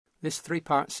This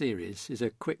three-part series is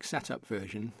a quick setup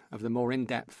version of the more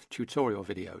in-depth tutorial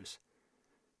videos.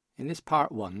 In this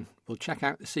part 1, we'll check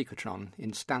out the Sequetron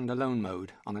in standalone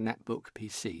mode on a netbook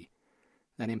PC.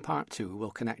 Then in part 2, we'll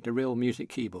connect a real music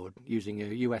keyboard using a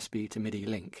USB to MIDI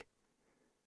link.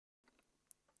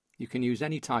 You can use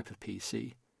any type of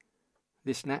PC.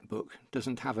 This netbook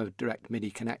doesn't have a direct MIDI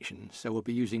connection, so we'll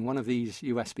be using one of these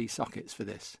USB sockets for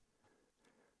this.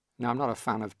 Now, I'm not a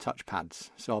fan of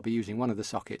touchpads, so I'll be using one of the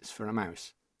sockets for a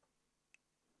mouse.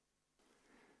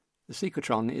 The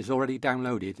Sequetron is already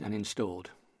downloaded and installed,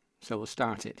 so we'll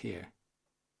start it here.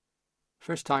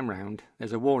 First time round,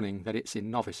 there's a warning that it's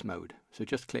in novice mode, so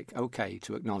just click OK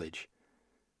to acknowledge.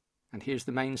 And here's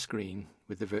the main screen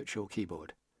with the virtual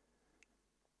keyboard.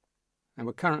 And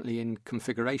we're currently in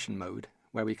configuration mode,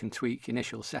 where we can tweak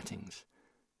initial settings,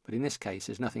 but in this case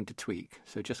there's nothing to tweak,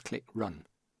 so just click Run.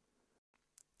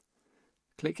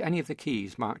 Click any of the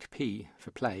keys marked P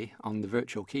for play on the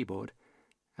virtual keyboard,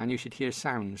 and you should hear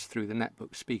sounds through the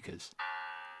netbook speakers.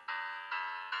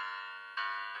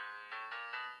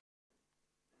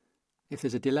 If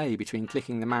there's a delay between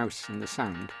clicking the mouse and the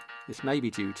sound, this may be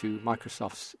due to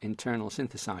Microsoft's internal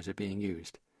synthesizer being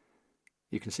used.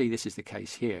 You can see this is the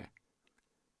case here.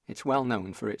 It's well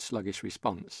known for its sluggish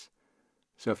response,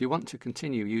 so if you want to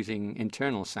continue using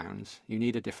internal sounds, you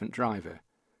need a different driver.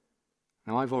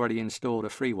 Now, I've already installed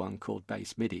a free one called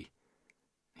Bass MIDI.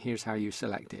 Here's how you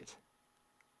select it.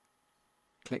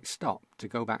 Click Stop to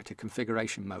go back to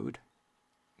configuration mode.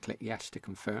 Click Yes to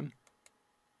confirm.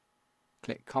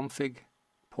 Click Config,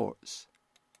 Ports.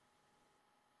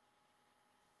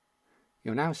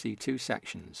 You'll now see two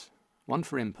sections, one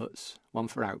for inputs, one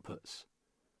for outputs.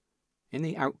 In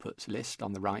the Outputs list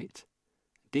on the right,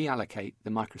 deallocate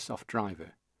the Microsoft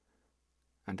driver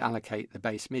and allocate the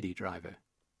Bass MIDI driver.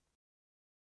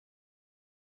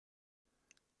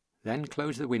 Then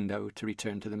close the window to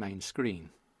return to the main screen,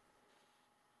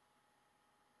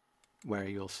 where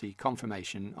you'll see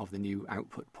confirmation of the new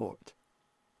output port.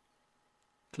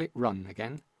 Click Run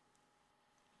again,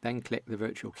 then click the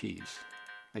virtual keys.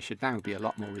 They should now be a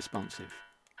lot more responsive.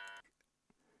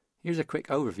 Here's a quick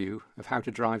overview of how to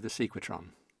drive the Sequetron.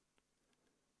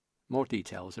 More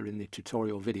details are in the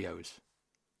tutorial videos.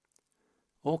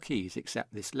 All keys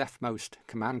except this leftmost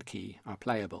Command key are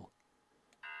playable.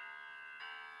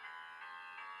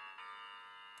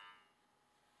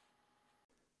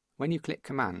 When you click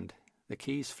Command, the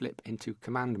keys flip into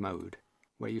Command mode,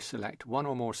 where you select one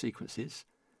or more sequences,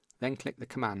 then click the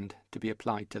command to be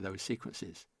applied to those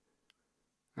sequences.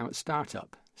 Now at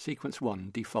startup, sequence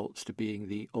 1 defaults to being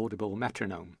the audible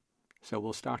metronome, so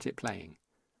we'll start it playing.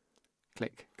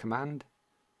 Click Command,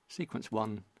 sequence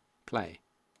 1, play.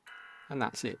 And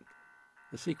that's it.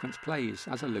 The sequence plays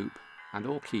as a loop, and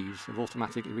all keys have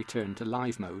automatically returned to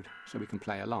live mode so we can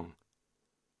play along.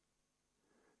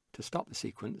 To stop the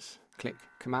sequence, click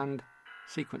Command,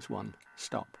 Sequence 1,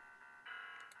 Stop.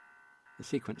 The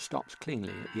sequence stops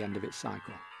cleanly at the end of its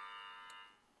cycle.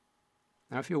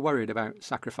 Now, if you're worried about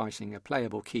sacrificing a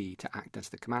playable key to act as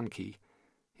the command key,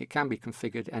 it can be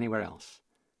configured anywhere else.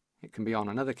 It can be on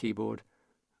another keyboard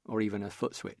or even a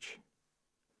foot switch.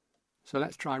 So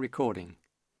let's try recording.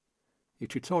 Your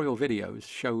tutorial videos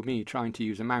show me trying to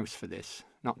use a mouse for this,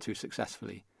 not too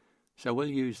successfully, so we'll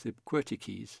use the QWERTY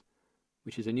keys,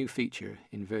 which is a new feature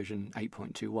in version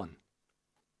 8.21.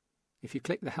 If you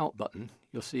click the Help button,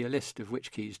 you'll see a list of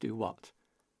which keys do what.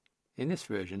 In this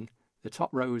version, the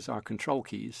top rows are control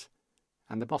keys,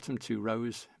 and the bottom two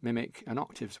rows mimic an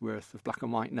octave's worth of black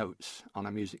and white notes on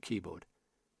a music keyboard.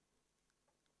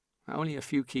 Now, only a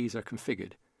few keys are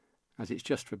configured, as it's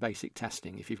just for basic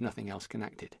testing if you've nothing else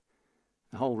connected.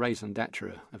 The whole raison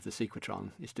d'etre of the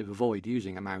Sequetron is to avoid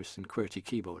using a mouse and QWERTY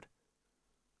keyboard.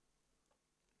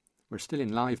 We're still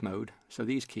in live mode, so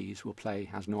these keys will play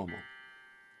as normal.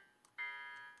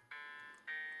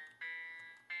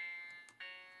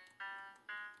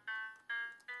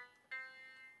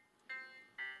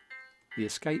 The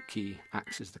Escape key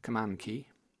acts as the command key,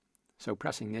 so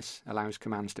pressing this allows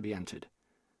commands to be entered.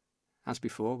 As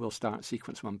before, we'll start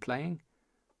sequence 1 playing,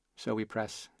 so we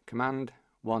press Command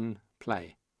 1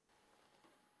 play.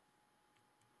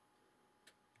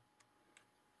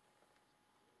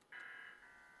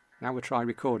 Now we'll try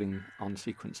recording on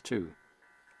sequence 2.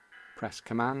 Press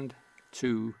Command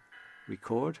 2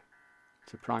 record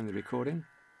to prime the recording.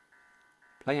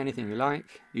 Play anything you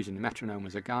like, using the metronome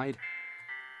as a guide.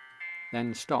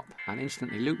 Then stop and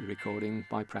instantly loop the recording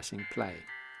by pressing play.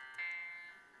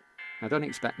 Now don't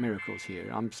expect miracles here.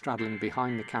 I'm straddling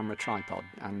behind the camera tripod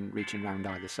and reaching round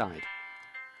either side.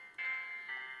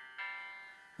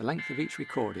 The length of each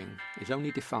recording is only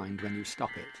defined when you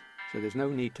stop it, so there's no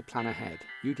need to plan ahead.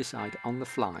 You decide on the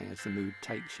fly as the mood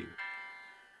takes you.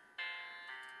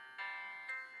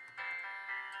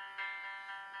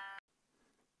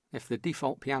 If the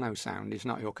default piano sound is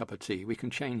not your cup of tea, we can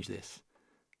change this.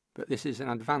 But this is an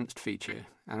advanced feature,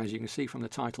 and as you can see from the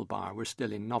title bar, we're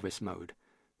still in novice mode,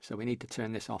 so we need to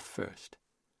turn this off first.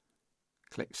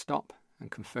 Click Stop and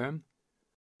confirm.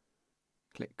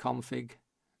 Click Config,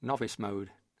 Novice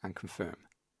Mode and confirm.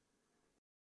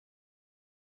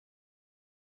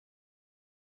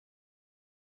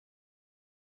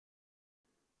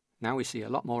 Now we see a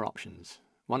lot more options,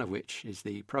 one of which is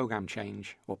the Program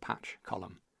Change or Patch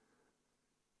column.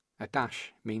 A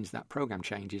dash means that program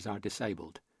changes are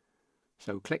disabled,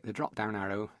 so click the drop-down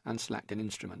arrow and select an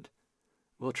instrument.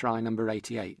 We'll try number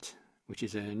 88, which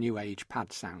is a new age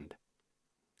pad sound.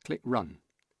 Click Run.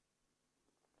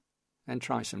 Then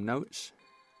try some notes.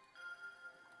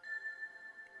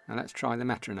 Now let's try the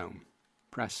metronome.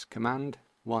 Press Command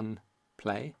 1,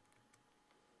 play.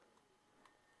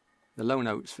 The low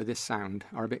notes for this sound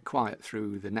are a bit quiet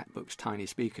through the netbook's tiny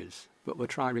speakers, but we'll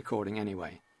try recording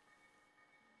anyway.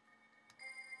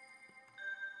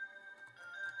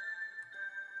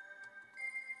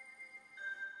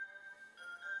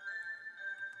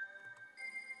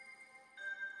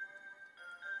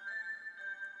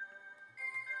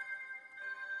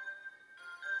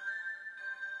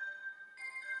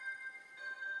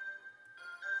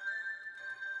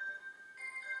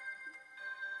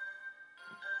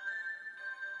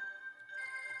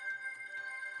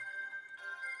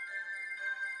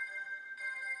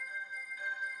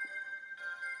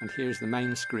 And here's the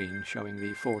main screen showing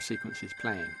the 4 sequences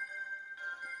playing.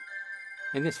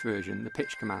 In this version, the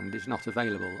pitch command is not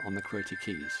available on the QWERTY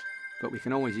keys, but we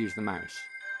can always use the mouse.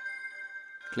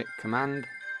 Click Command,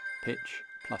 Pitch,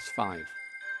 +5.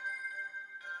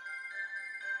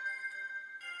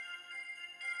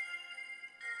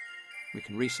 We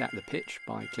can reset the pitch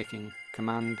by clicking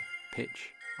Command,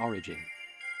 Pitch, Origin.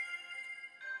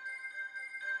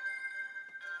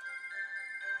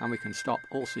 And we can stop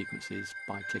all sequences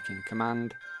by clicking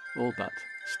Command, All But,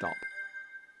 Stop.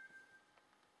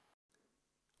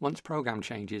 Once program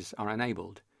changes are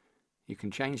enabled, you can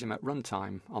change them at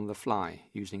runtime on the fly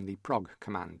using the prog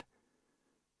command,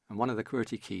 and one of the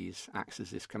QWERTY keys acts as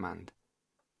this command.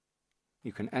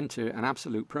 You can enter an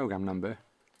absolute program number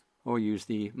or use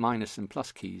the minus and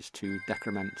plus keys to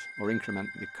decrement or increment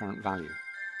the current value.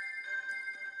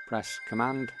 Press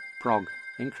Command, Prog,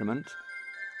 Increment.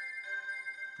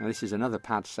 Now this is another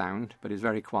pad sound, but it's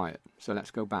very quiet, so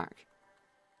let's go back.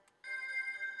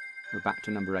 We're back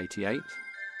to number 88.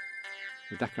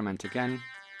 We decrement again.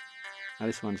 Now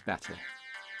this one's better.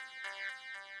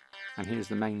 And here's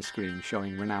the main screen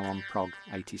showing we're now on prog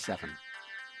 87.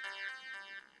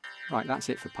 Right, that's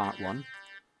it for part 1.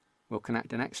 We'll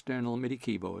connect an external MIDI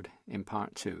keyboard in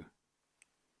part 2.